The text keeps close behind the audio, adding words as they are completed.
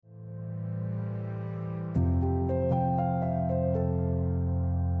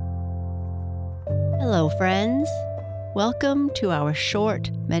Hello, friends. Welcome to our short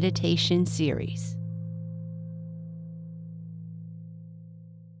meditation series.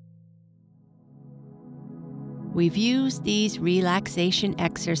 We've used these relaxation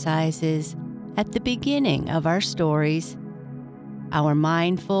exercises at the beginning of our stories, our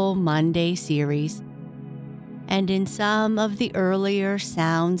Mindful Monday series, and in some of the earlier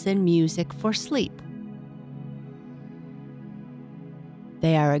sounds and music for sleep.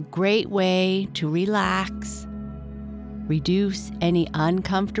 They are a great way to relax, reduce any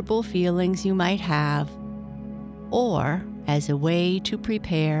uncomfortable feelings you might have, or as a way to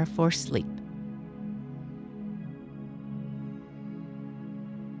prepare for sleep.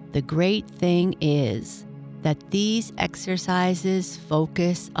 The great thing is that these exercises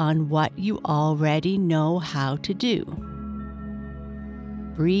focus on what you already know how to do: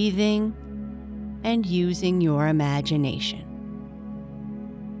 breathing and using your imagination.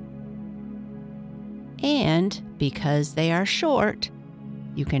 And because they are short,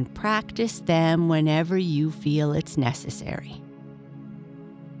 you can practice them whenever you feel it's necessary.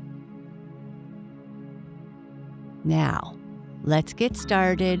 Now, let's get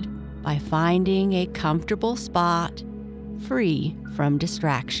started by finding a comfortable spot free from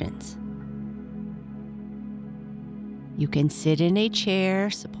distractions. You can sit in a chair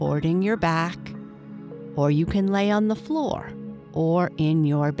supporting your back, or you can lay on the floor or in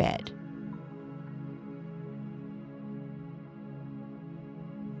your bed.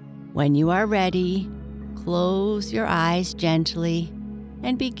 When you are ready, close your eyes gently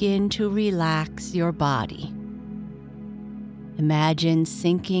and begin to relax your body. Imagine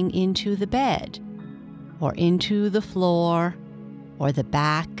sinking into the bed, or into the floor, or the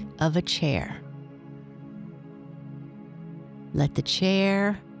back of a chair. Let the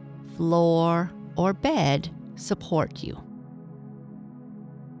chair, floor, or bed support you.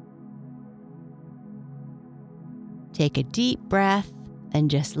 Take a deep breath and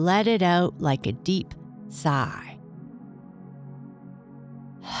just let it out like a deep sigh.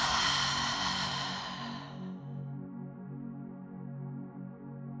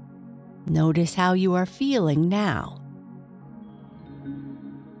 Notice how you are feeling now.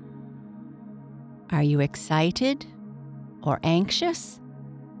 Are you excited or anxious?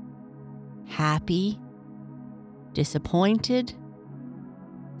 Happy? Disappointed?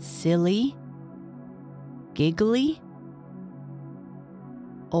 Silly? Giggly?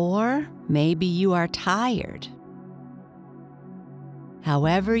 Or maybe you are tired.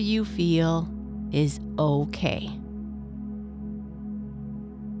 However you feel is okay.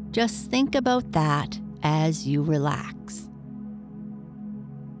 Just think about that as you relax.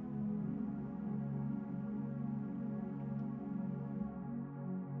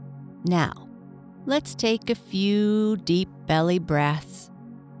 Now, let's take a few deep belly breaths,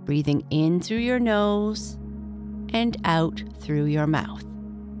 breathing in through your nose and out through your mouth.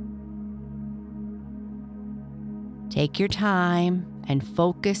 Take your time and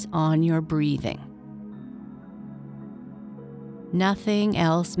focus on your breathing. Nothing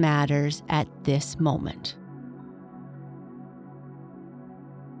else matters at this moment.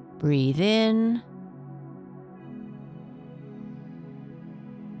 Breathe in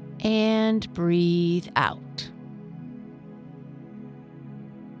and breathe out.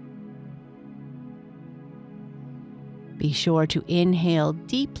 Be sure to inhale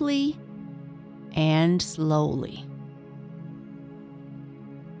deeply and slowly.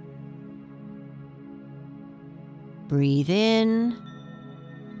 Breathe in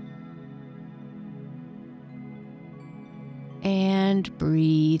and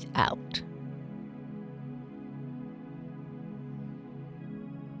breathe out.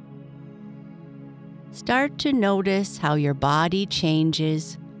 Start to notice how your body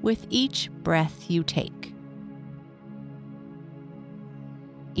changes with each breath you take.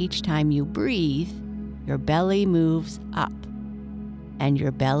 Each time you breathe, your belly moves up and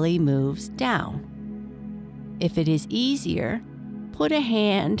your belly moves down. If it is easier, put a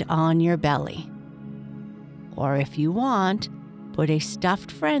hand on your belly. Or if you want, put a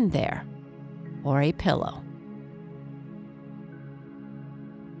stuffed friend there, or a pillow.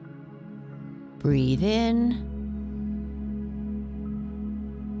 Breathe in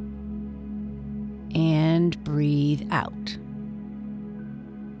and breathe out.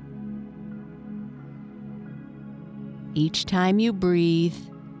 Each time you breathe,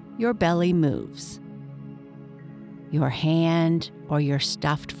 your belly moves. Your hand or your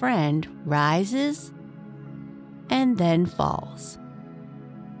stuffed friend rises and then falls.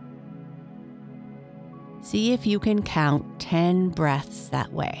 See if you can count 10 breaths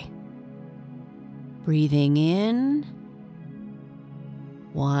that way. Breathing in,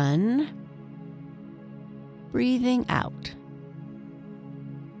 1, Breathing out.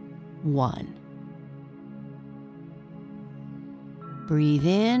 1. Breathe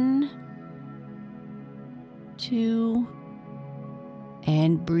in. 2.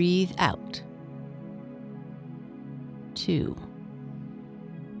 And breathe out. 2.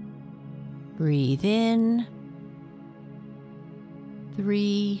 Breathe in.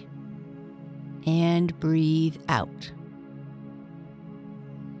 3. And breathe out.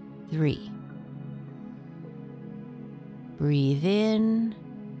 3. Breathe in.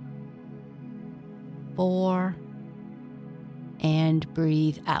 4. And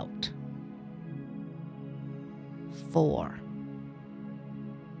breathe out. 4.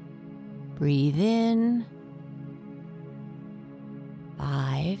 Breathe in.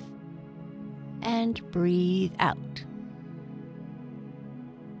 5. And breathe out.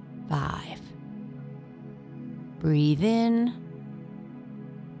 5. Breathe in.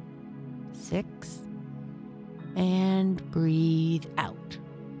 6. And breathe out.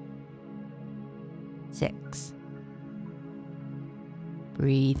 6.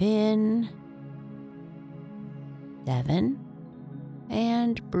 Breathe in. 7.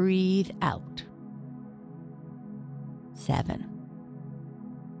 And breathe out. 7.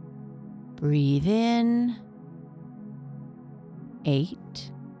 Breathe in.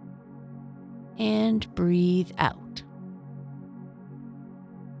 8. And breathe out.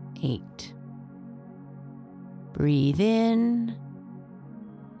 8. Breathe in.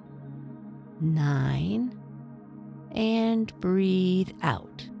 9. And breathe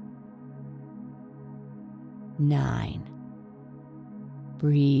out. 9.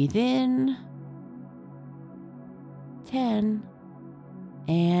 Breathe in. 10.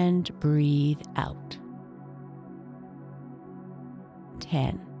 And breathe out.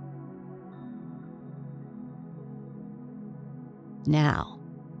 10. Now,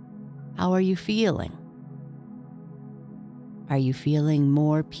 how are you feeling? Are you feeling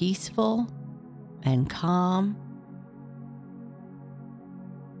more peaceful and calm?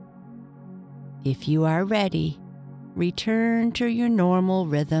 If you are ready, return to your normal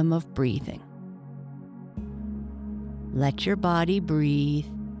rhythm of breathing. Let your body breathe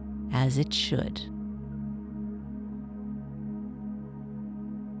as it should.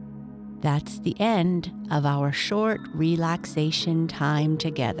 That's the end of our short relaxation time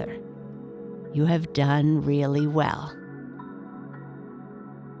together. You have done really well.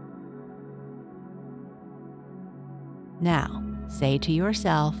 Now, say to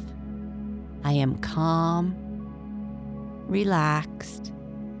yourself, I am calm, relaxed,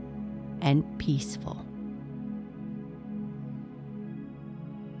 and peaceful.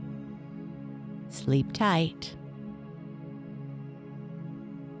 Sleep tight.